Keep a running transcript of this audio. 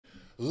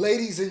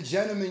Ladies and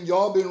gentlemen,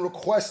 y'all been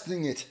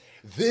requesting it.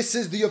 This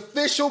is the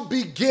official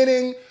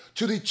beginning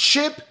to the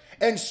Chip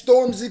and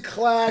Stormzy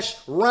Clash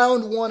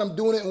round one. I'm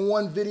doing it in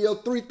one video,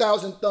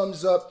 3,000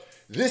 thumbs up.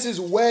 This is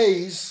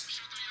WAZE.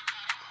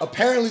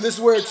 Apparently this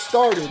is where it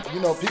started. You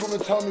know, people been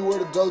telling me where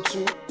to go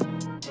to.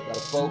 Gotta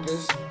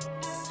focus.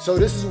 So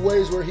this is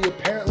WAZE where he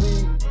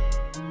apparently,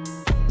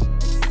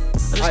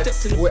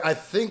 I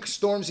think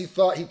Stormzy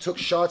thought he took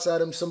shots at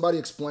him. Somebody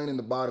explain in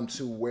the bottom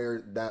too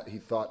where that he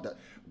thought that,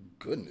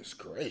 goodness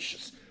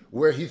gracious,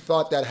 where he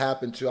thought that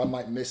happened to. I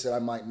might miss it, I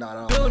might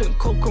not. Building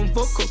coke on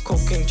vodka,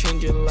 cocaine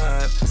change your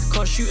life.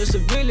 Can't shoot a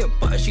civilian,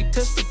 but as she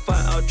testify,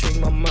 I'll change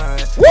my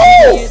mind. Woo!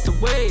 Here's the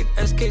wave,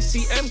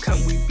 SKCM, can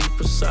we be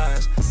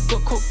precise?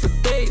 Got coke for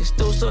days,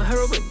 still so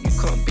heroin, you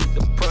can't beat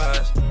the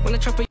prize. When I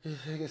trap a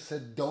nigga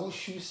said, don't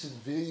shoot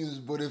civilians,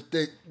 but if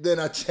they, then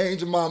I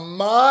change my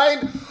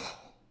mind.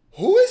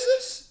 Who is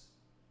this?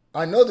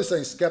 I know this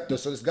ain't SKEPTA,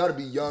 so it's gotta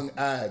be Young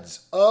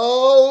ADZ.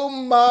 Oh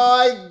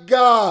my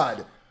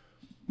God.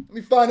 Let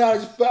me find out.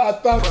 I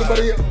found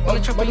somebody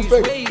on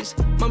the face.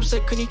 Mom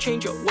said, can you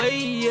change your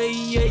way?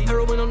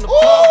 Heroin on the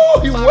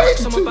floor. He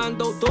waiting too.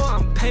 Bando door,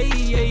 I'm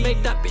paid.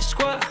 Make that bitch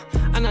squat.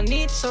 And I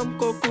need some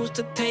goggles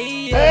to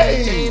take.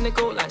 Hey. They ain't a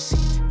go like C.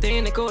 They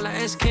ain't a go like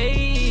SK.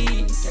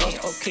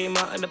 Ain't all came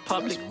out in the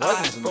public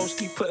eye.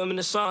 Broski put him in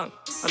the sun.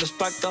 I just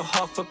bagged the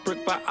half a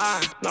brick by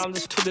eye. Now I'm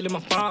just twiddling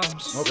my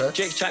palms. Okay.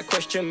 Jake Chat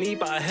questioned me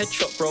by a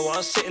headshot, bro. I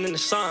was sitting in the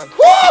sun.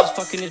 I was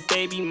fucking his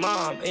baby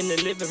mom in the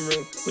living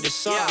room with his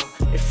son.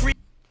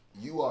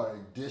 You are a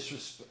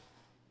disrespect.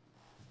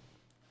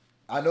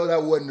 I know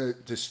that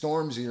wasn't to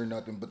Stormzy or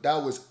nothing, but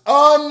that was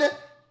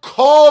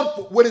uncalled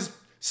for. With his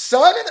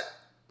son in it.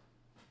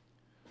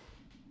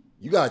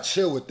 You gotta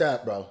chill with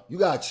that, bro. You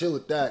gotta chill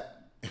with that.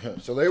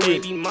 So they were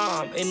baby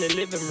mom in the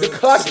living room. The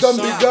clash done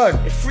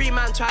begun. If three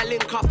man try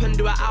link up and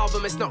do an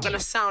album, it's not gonna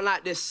sound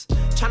like this.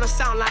 Tryna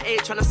sound like A,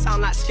 tryna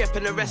sound like Skep,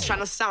 and the rest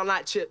tryna sound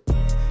like Chip.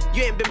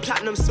 You ain't been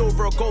platinum,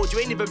 silver, or gold. You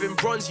ain't even been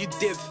bronze, you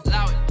div.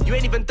 You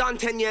ain't even done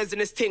 10 years in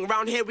this thing.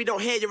 Round here, we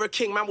don't hear you're a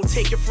king, man, we'll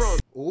take your throne.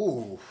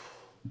 Ooh.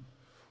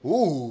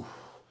 Ooh.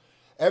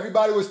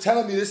 Everybody was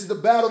telling me this is the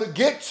battle to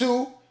get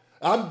to.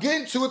 I'm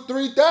getting to it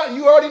 3,000.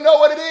 You already know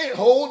what it is.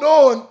 Hold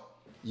on.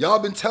 Y'all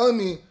been telling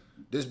me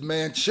this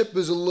man Chip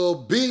is a little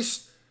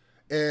beast.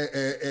 And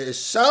it's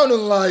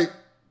sounding like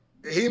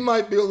he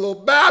might be a little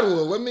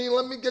battler. Let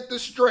me get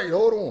this straight.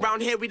 Hold on.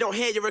 Round here, we don't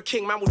hear you're a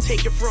king, man, we'll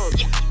take your throne.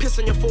 Piss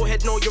on your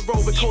forehead, know you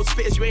roll with cold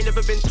spitters. You ain't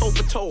never been toe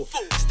for toe.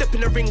 Step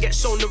in the ring, get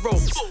shown the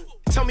ropes.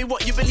 Tell me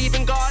what you believe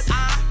in, God.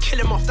 Kill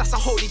him off, that's a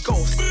holy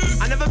ghost.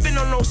 I never been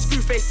on no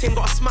Scru Face Jean.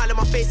 Got a smile on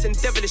my face in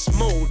devilish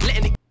mode.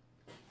 Letting it.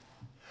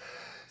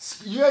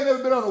 You ain't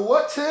never been on a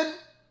what 10?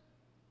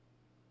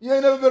 You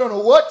ain't never been on a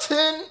what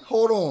 10?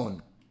 Hold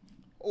on.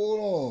 Hold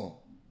on.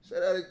 Say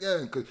that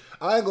again, because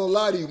I ain't gonna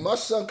lie to you. My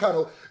son kind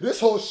of, this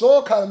whole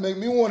song kind of made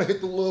me want to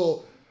hit the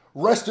little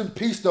rest in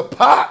peace to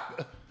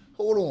Pop.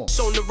 Hold on.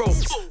 Show the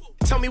ropes.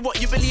 Tell me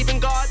what you believe in,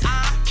 God.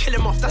 Kill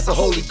him off, that's a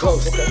holy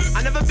ghost. Okay.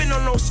 I never been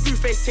on no Scru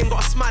Face Jean.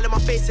 Got a smile on my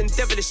face in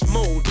devilish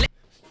mode.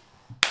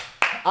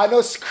 I know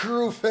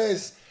Scru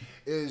Face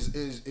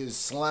is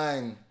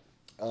slang,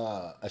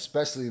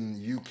 especially in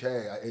the UK.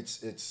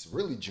 It's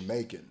really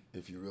Jamaican,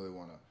 if you really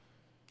want to.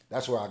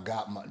 That's where I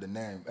got the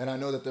name. And I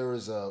know that there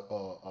was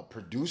a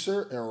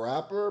producer and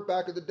rapper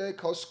back in the day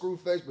called Scru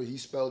Face, but he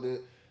spelled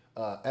it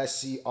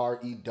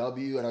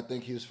S-C-R-E-W, and I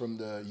think he was from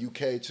the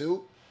UK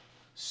too.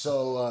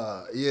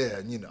 So,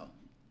 yeah, you know,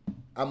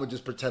 I'm going to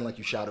just pretend like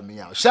you shouted me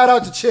out. Shout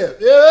out to Chip.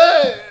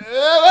 Yeah,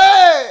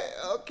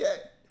 okay.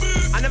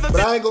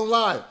 But I ain't going to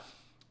lie.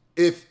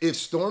 If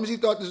Stormzy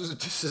thought this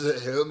is a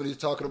him and he's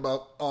talking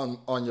about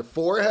on your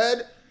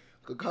forehead,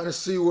 I could kind of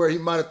see where he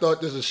might have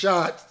thought this was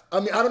shots. I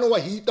mean, I don't know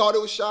why he thought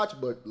it was shots,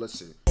 but let's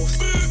see.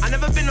 I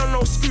never been on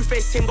no Scru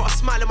Face Jean. Got a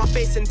smile on my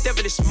face in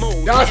devilish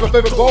mode. That's my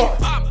favorite bar.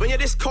 When you're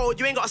this cold,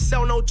 you ain't gotta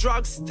sell no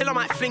drugs. Still I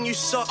might fling you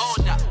shots.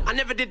 I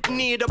never did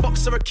need a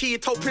box or a key.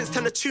 Told Prince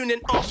turn the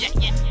tuning off.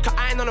 Cause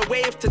I ain't on a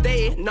wave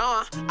today.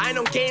 Nah, I ain't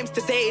on games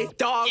today,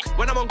 dog.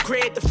 When I'm on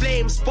grade, the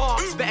flames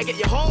sparks. Better get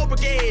your whole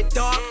brigade,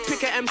 dog.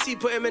 Pick an MC,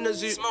 put him in a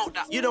zoo.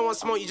 You don't want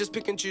smoke, you just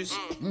pick and choose.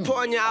 Put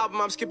on your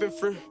album, I'm skipping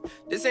through.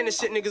 This ain't the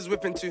shit niggas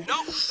whipping to.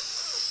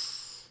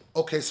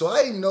 Okay, so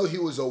I didn't know he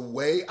was a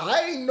wave.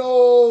 I didn't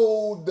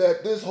know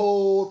that this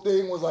whole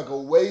thing was like a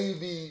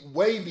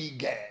wavy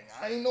gang.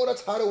 I didn't know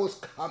that's how it was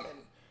coming.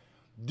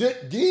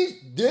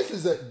 This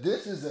is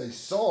a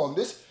song.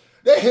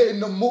 They're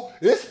hitting the move.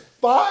 It's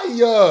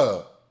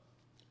fire.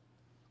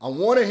 I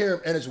want to hear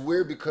him, and it's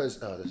weird because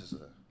this is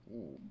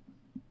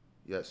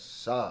yes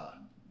sir,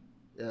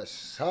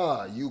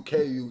 UK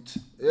youth.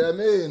 Yeah, I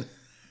mean,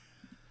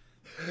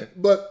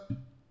 but.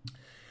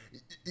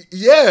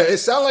 Yeah, it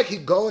sounded like he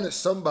going at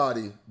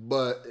somebody,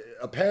 but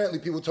apparently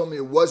people told me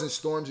it wasn't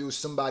Stormzy, it was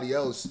somebody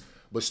else,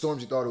 but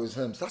Stormzy thought it was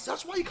him. So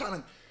that's why you kind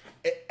of,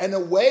 in a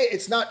way,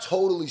 it's not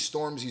totally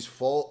Stormzy's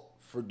fault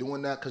for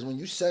doing that, because when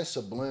you send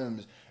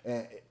sublims,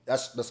 and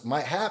that's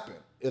might happen.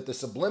 If the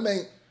sublime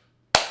ain't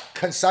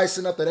concise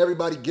enough that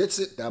everybody gets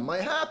it, that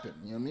might happen.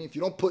 You know what I mean? If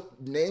you don't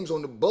put names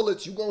on the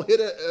bullets, you gonna hit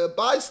a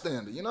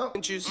bystander, you know?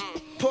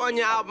 Put on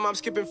your album, I'm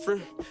skipping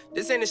through.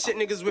 This ain't the shit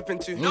niggas whipping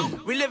to. No.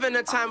 We live in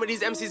a time where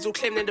these MCs will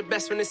claim they're the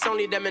best when it's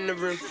only them in the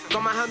room.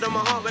 Got my hand on my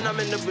heart when I'm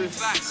in the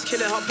booth.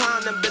 Kill it, hop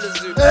pound and bill a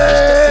zoo.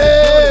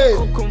 Hey!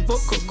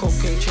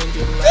 Cocaine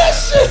changing life.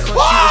 This shit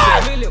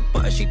hard!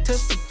 But she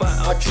testified.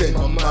 I changed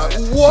my mind.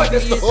 What?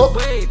 That's the hook?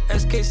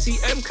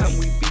 SKCM, can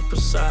we be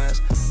precise?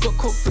 Got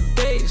coke for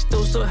days,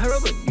 still so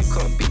heroin, you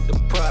can't beat the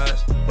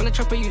price. When I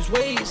trap, I use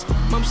WAZE.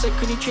 Mom said,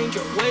 can you change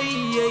your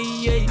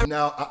way?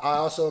 Now, I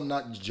also am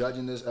not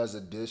judging this as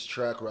a diss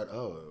track, right?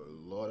 Oh,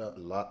 Lord,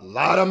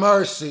 lot of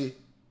mercy.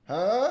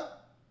 Huh?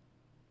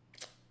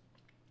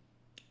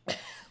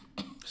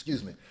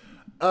 Excuse me.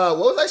 What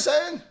was I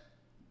saying?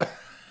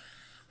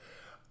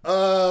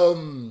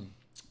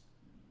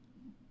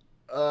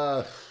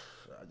 I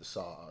just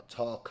saw a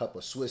tall cup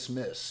of Swiss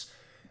Miss,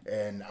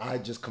 and I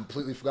just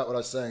completely forgot what I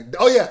was saying.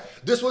 Oh yeah,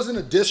 this wasn't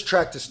a diss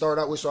track to start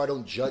out with, so I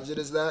don't judge it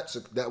as that.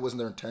 So that wasn't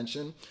their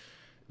intention.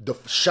 The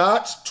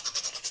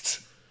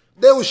shots,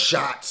 there was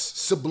shots,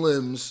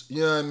 sublims,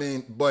 you know what I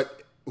mean?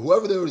 But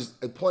whoever there was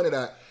pointed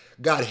at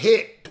got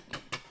hit.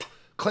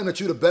 Claim that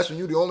you the best when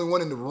you the only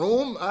one in the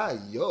room?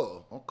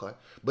 Yo, okay.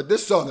 But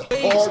this song is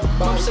hard.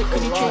 Mom said,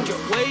 can you change your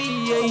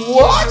way?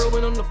 What?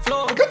 Heroin on the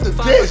floor. I got the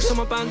diss.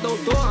 My band door,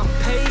 I'm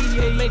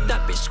paid. Make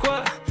that bitch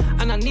squat.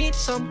 And I need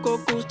some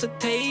goggles to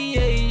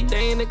take. They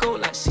ain't a go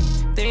like C.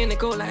 They ain't a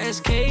go like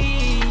SK.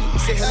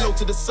 Say hello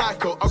to the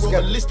psycho. I wrote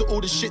a list of all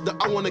the shit that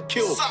I want to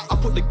kill. I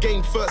put the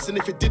game first, and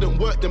if it didn't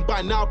work, then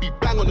by now I'll be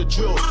bang on the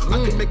drill.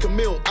 I can make a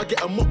meal, I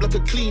get a mop like a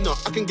cleaner.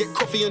 I can get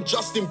coffee and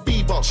Justin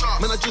Bieber.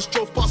 Man, I just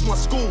drove past my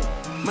school.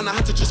 Man, I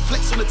had to just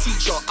flex on the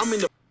teacher. I'm in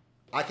the...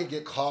 I could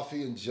get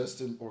coffee and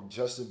Justin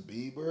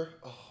Bieber.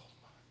 Oh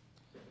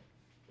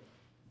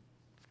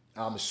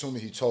my. I'm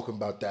assuming he's talking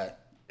about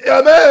that.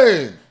 Yeah,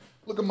 man.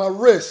 Look at my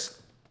wrist.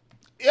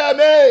 Yeah,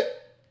 man.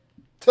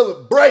 Till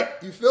it break.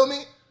 You feel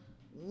me?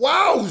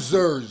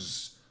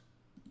 Wowzers.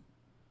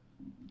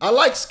 I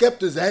like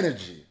SKEPTA's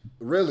energy.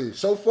 Really.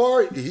 So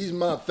far, he's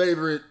my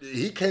favorite.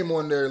 He came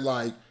on there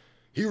like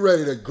he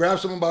ready to grab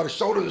someone by the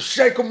shoulder and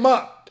shake him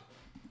up.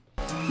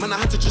 Man, I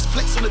had to just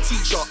flex on the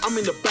teacher. I'm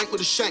in the bank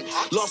with a shank.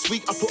 Last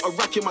week, I put a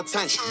rack in my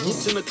tank.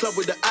 Walked in the club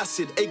with the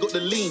acid. A got the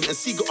lean, and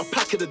C got a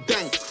pack of the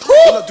dank.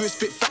 All I do is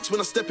spit facts when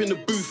I step in the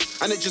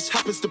booth, and it just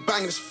happens to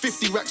bang. There's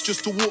 50 racks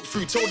just to walk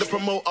through. Told the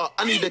promoter,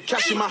 I need the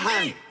cash in my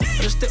hand. I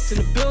just stepped in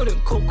the building,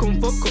 coke and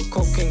vodka,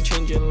 cocaine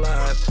change your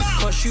life.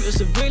 Can't shoot a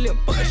civilian,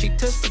 but as she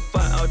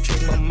testify, I'll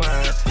change my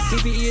mind.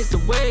 DBE is the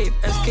wave,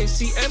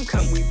 SKCM,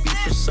 can we be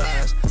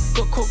precise?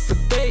 Got coke for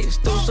days,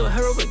 still so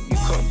heroin, you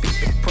can't beat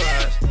the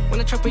price. When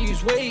I trap, I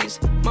use WAZE.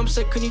 Mom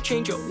said, can you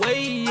change your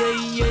way?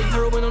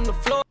 Heroin on the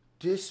floor.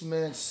 This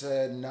man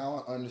said,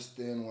 now I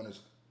understand when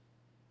it's...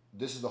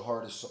 This is the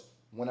hardest.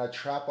 When I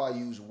trap, I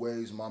use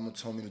WAZE. Mama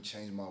told me to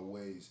change my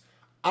ways.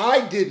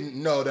 I didn't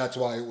know that's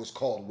why it was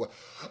called WAZE.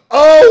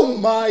 Oh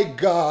my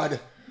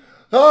God.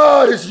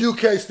 Oh, this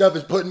UK stuff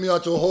is putting me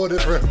onto a whole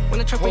different... When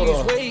I trap, I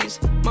use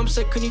WAZE. Mom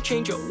said, can you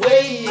change your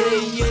way?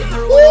 Heroin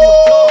on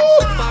the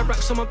floor. 5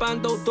 racks on my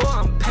band door,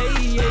 I'm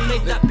paid.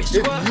 Make that bitch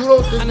squat. If you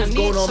don't think it's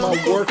going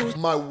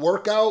on my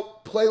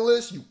workout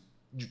playlist, you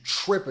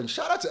tripping.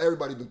 Shout out to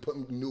everybody who's been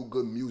putting new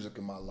good music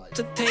in my life.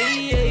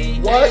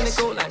 What?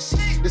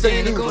 This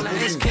ain't new.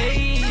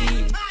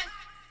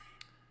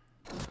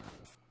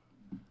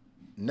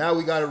 Now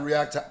we gotta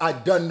react to I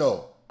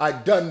Dunno. I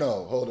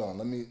Dunno. Hold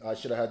on. I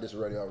should have had this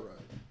ready already.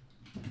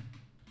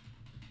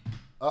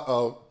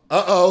 Oh,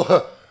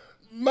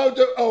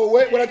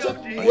 wait, when I took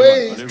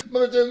WAZE,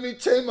 let me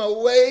take my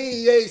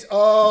WAZE.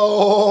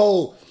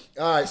 Oh.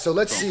 All right, so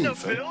let's see.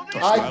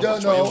 I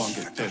Dunno.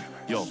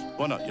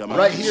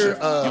 Right here,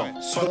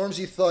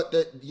 Stormzy thought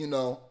that, you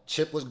know,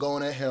 Chip was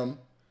going at him.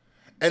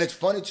 And it's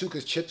funny, too,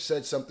 because Chip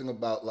said something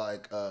about,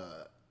 like,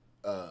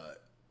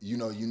 you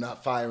know, you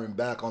not firing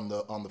back on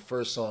the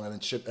first song. And then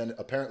Chip, and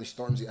apparently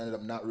Stormzy ended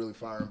up not really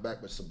firing back,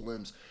 but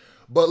sublims.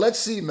 But let's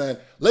see, man.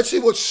 Let's see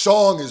what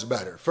song is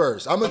better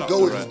first. I'm gonna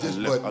go with this,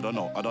 but I don't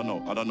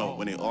know.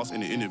 When they asked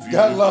in the interview,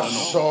 that I last don't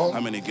know. song. How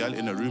many gal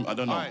in the room? I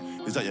don't know.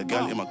 Is that your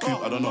gal in my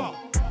coupe? I don't know.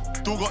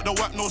 Still got the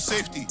whack, no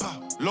safety.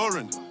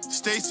 Lauren,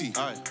 Stacy,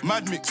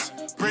 Mad Mix,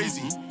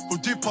 Brazy, who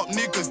dip up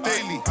niggas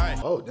daily.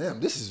 Oh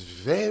damn, this is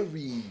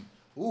very.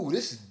 Ooh,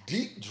 this is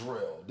deep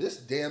drill. This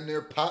damn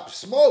near Pop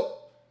Smoke.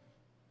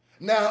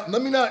 Now,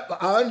 let me not.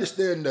 I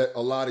understand that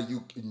a lot of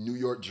you New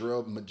York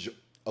drill.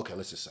 Okay,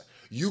 let's just say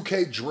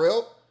UK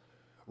drill.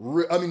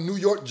 I mean, New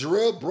York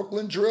drill,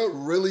 Brooklyn drill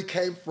really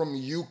came from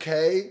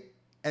UK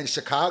and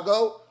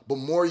Chicago, but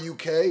more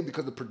UK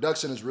because the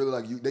production is really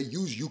like they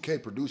use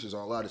UK producers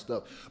on a lot of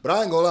stuff. But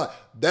I ain't gonna lie,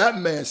 that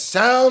man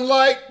sound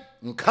like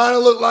and kind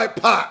of look like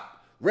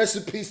Pop. Rest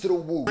in peace to the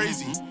Woo.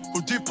 Crazy,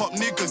 who dip up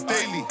niggas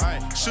daily.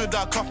 Should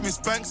I cuff Miss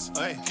Banks?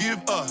 Give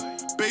her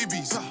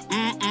babies.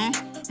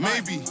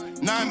 Maybe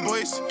 9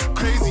 boys,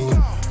 crazy.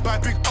 Buy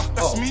big up,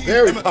 that's me.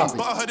 Very poppy.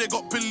 But I heard they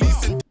got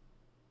police and...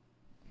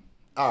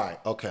 All right,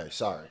 okay,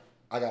 sorry.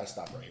 I gotta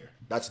stop right here.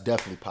 That's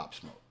definitely Pop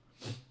Smoke.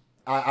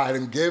 I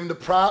didn't give him the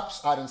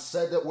props. I didn't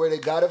said that where they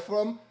got it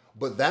from.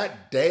 But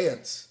that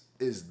dance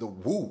is the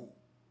woo.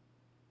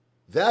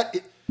 That's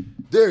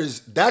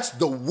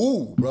the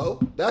woo, bro.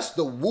 That's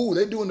the woo.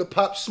 They doing the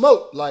Pop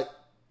Smoke like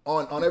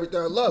on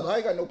Everything I Love. I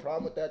ain't got no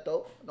problem with that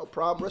though. No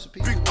problem.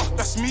 Recipe. Big up,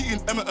 that's me in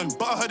Emerton.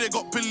 But I heard they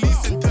got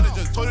police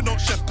intelligence. Told they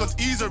don't chef cause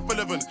he's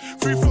irrelevant.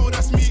 Free throw,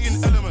 that's me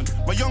in Element.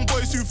 My young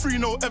boys who free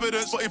no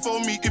evidence. But if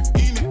on me, if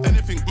he need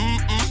anything,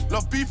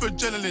 love beef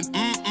adrenaline,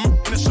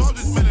 and the sharp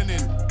is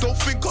melanin. Don't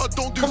think I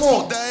don't do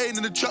fuck that I ain't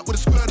in the trap with a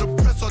square and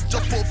a press. I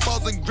just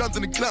bought 1,000 grams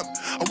in the clamp.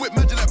 I whip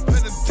magic like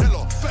Penn and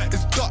Teller.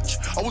 It's Dutch.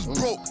 I was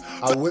broke.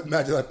 I whip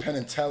magic like Penn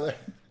and Teller.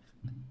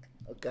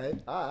 Okay,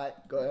 all right,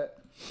 go ahead.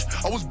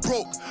 I was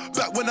broke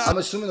back when I'm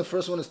assuming the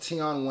first one is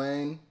Tion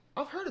Wayne.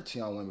 I've heard of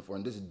Tion Wayne before,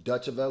 and this is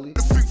Dutchavelli.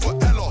 Think for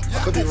Ella.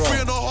 I could be wrong.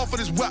 3.5 of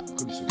this whap.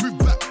 Move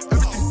back,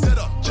 everything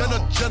deader.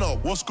 Jenna,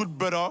 what's good,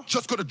 brother?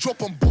 just got a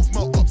drop on both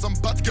my ups. I'm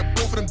about to get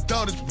both of them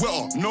down. It's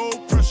wetter. No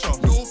pressure.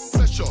 No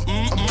pressure.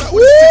 I'm back Woo,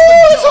 with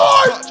a it's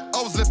hard.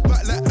 I was left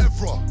back like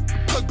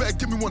Evra. Plug better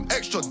give me one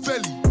extra.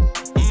 Belly.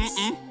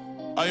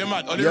 Are you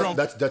mad? Are you Yep, wrong?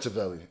 that's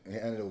Dutchavelli. He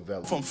ended with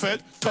Velli. From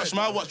Fed, touch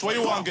my watch, where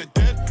you want get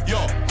dead? Yo,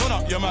 run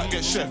up, you might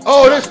get chef.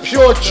 Oh, this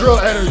pure drill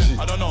energy.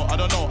 I don't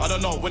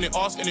know. When they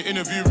ask in the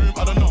interview room,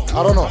 I don't know.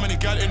 How many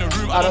gal in the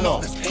room, I don't know.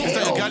 Is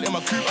that a gal in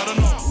my coupe, I don't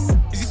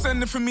know. Is he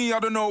sending for me? I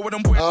don't know what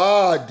I'm boy.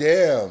 Ah,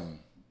 damn.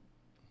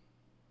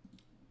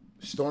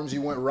 Stormzy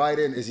went right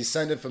in. Is he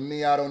sending for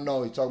me? I don't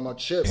know. He talking about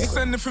Chip. Is he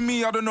sending for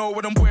me? I don't know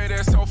what I'm boy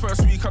there. Sell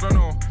first week, I don't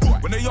know.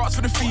 When they ask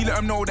for the fee, let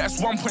them know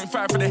that's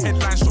 1.5 for the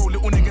headline show.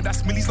 Little nigga,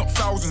 that's millies, not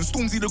thousands.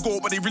 Stormzy the goal,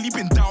 but they really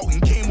been doubting.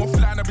 Came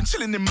offline, I've been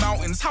chilling in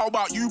mountains. How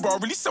about you, bro?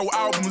 Really sell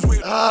albums.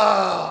 Wait.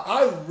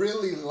 I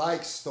really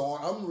like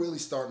Storm. I'm really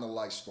starting to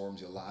like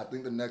Stormzy a lot. I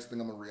think the next thing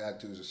I'm going to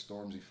react to is a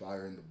Stormzy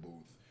fire in the booth.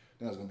 I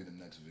think that's going to be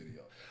the next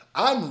video.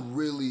 I'm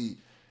really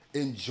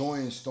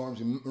enjoying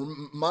Stormzy.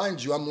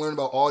 Mind you, I'm learning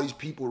about all these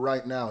people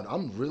right now, and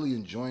I'm really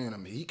enjoying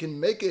him. He can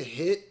make a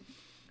hit,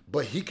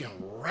 but he can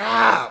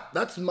rap.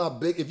 That's my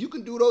big. If you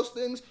can do those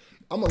things,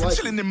 I'm gonna like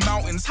chilling in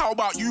mountains. How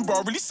about you,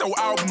 bro? Really sell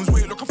albums.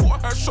 Wait, look, I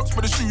thought I heard shots,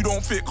 but the shoe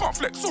don't fit. Can't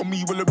flex on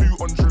me with a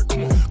boot on drip.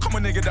 Come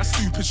on, nigga, that's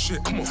stupid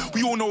shit. Come on,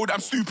 we all know that I'm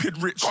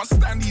stupid rich. Can't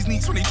stand these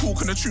neeks when they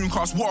talk in the tune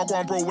cast.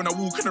 Wagwan, bro, when I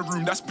walk in the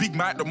room, that's Big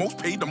Mac, the most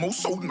paid, the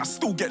most sold, and I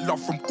still get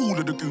love from all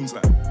of the goons.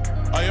 Like,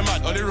 are you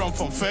mad? Are they run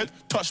from Fed?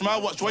 Touch my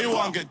watch, where you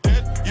want get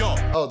dead? Yo.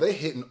 Oh, they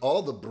hitting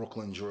all the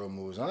Brooklyn drill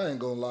moves. I ain't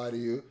gonna lie to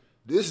you.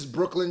 This is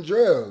Brooklyn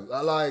drill.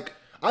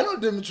 I know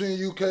the difference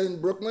between UK and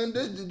Brooklyn.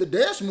 This the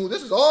dance move.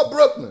 This is all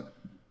Brooklyn.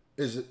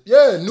 Is it?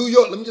 Yeah, New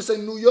York. Let me just say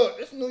New York.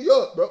 It's New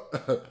York, bro.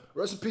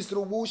 Rest in peace to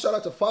the Woo. Shout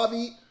out to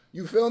Favi.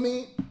 You feel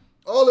me?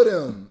 All of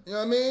them. You know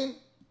what I mean?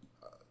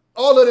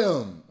 All of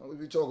them. What are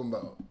we talking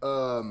about?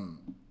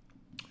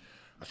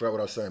 I forgot what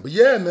I was saying. But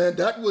yeah, man,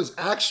 that was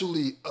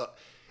actually...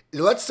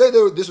 let's say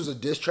this was a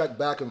diss track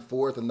back and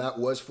forth and that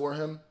was for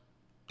him.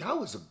 That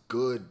was a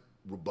good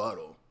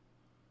rebuttal.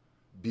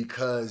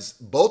 Because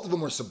both of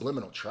them were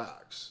subliminal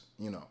tracks,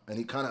 you know. And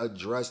he kind of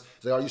addressed...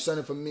 He's like, are you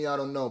sending for me? I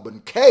don't know. But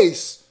in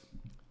case...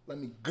 Let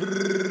me...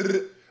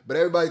 But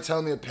everybody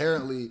telling me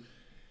apparently...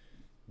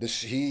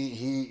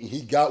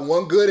 He got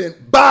one good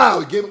and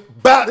bow, give him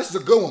bow. This is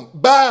a good one.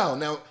 Bow.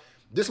 Now,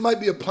 this might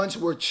be a punch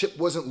where Chip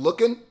wasn't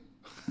looking.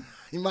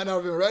 He might not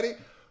have been ready.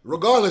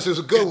 Regardless, it's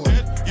a good one.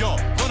 Yo,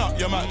 run up,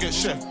 you might get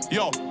chef.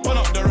 Yo, run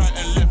up the right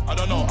and left. I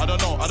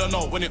don't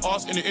know. When they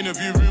ask in the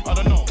interview room, I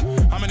don't know.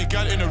 How many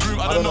gal in the room,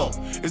 I don't know.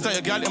 Is that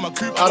a gal in my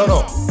coupe? I don't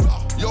know.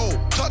 Yo,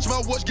 touch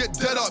my watch, get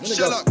dead up.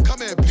 Shell up,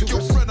 come here, pick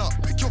your friend up.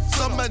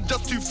 Some man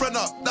just too friend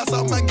up. That's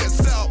how man get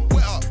set up,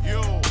 wet up.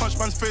 Yo, punch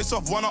man's face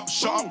off, one up,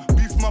 shut up.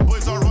 Beef my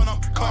boys, I run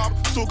up, carb.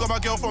 Still got my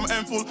girl from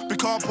Enfield,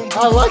 become pump.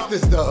 I like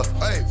this though.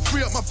 Hey,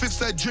 free up my fifth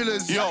side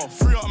drillers. Yo,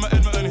 free up my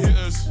Edmonton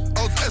hitters.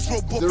 I was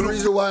S-roll The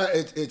reason why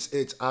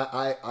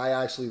I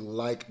actually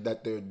like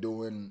that they're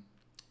doing,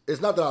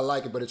 it's not that I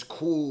like it, but it's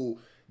cool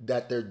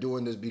that they're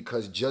doing this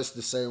because just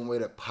the same way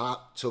that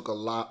Pop took a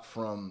lot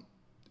from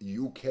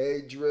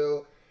UK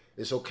drill,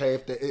 it's okay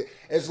if they,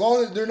 as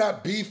long as they're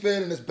not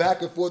beefing and it's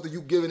back and forth and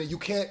you giving it, you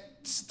can't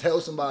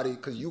tell somebody,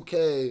 because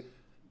UK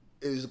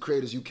is the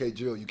creators UK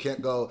drill. You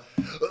can't go,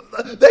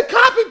 they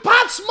copy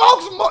Pop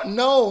Smoke's more.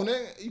 No,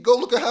 you go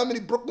look at how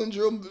many Brooklyn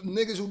drill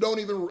niggas who don't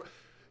even,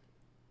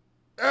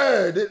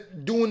 hey, they're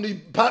doing the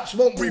Pop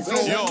Smoke move.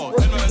 Yo,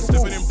 Edmonton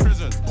stepping in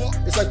prison.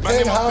 It's like Man,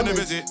 paying him up in the homage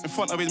visit in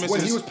front of his missus.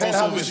 when he was paying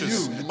also homage to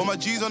vicious. you. But my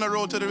G's on the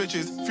road to the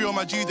riches. Few of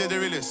my G's, they're the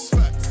realest.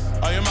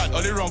 Are you mad?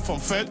 Are they run from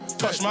Fed?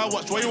 Touch my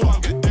watch, where you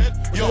want get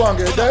dead? Yo, You want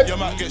get dead? You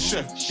might get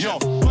chef. Yo,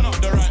 run up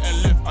the right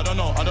and left. I don't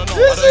know.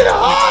 This is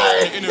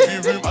hard. In the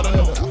interview room, I don't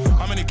know.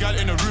 How many gal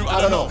in the room, I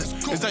don't know.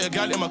 Is that your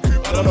gal in my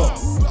coupe? I don't know.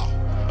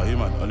 Are you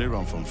mad? Are they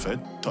run from Fed?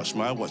 Touch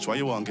my watch, why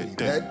you want get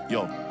dead?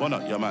 Yo, run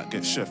up, you might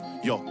get chef.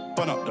 Yo,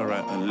 run up the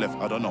right and left.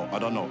 I don't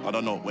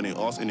know. When they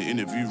ask in the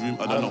interview room,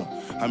 I don't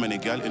know. How many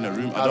gal in the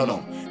room, I don't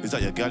know. Is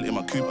that your gal in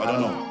my coupe? I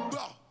don't know.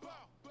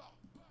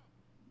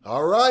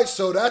 All right,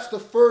 so that's the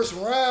first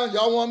round.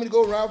 Y'all want me to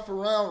go round for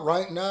round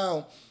right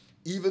now?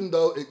 even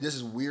though this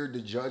is weird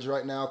to judge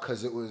right now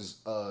because it was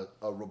a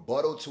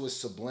rebuttal to a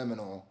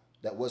subliminal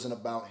that wasn't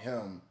about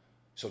him.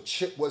 So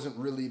Chip wasn't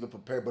really even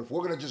prepared. But if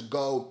we're going to just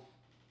go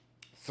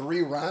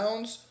 3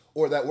 rounds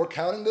or that we're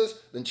counting this,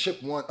 then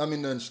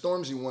then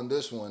Stormzy won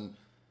this one.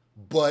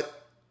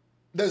 But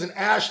there's an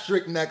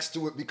asterisk next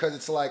to it because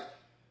it's like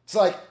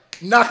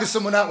knocking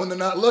someone out when they're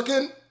not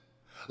looking.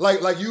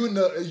 Like you in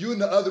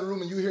the other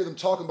room and you hear them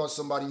talking about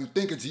somebody and you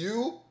think it's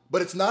you,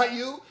 but it's not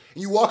you.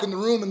 And you walk in the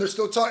room and they're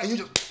still talking and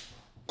you just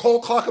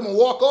cold clock them and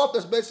walk off.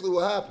 That's basically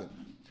what happened.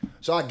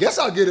 So I guess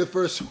I'll get it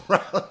first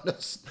round.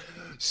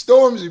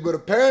 Stormzy, but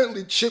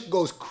apparently Chip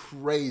goes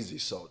crazy.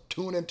 So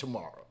tune in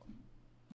tomorrow.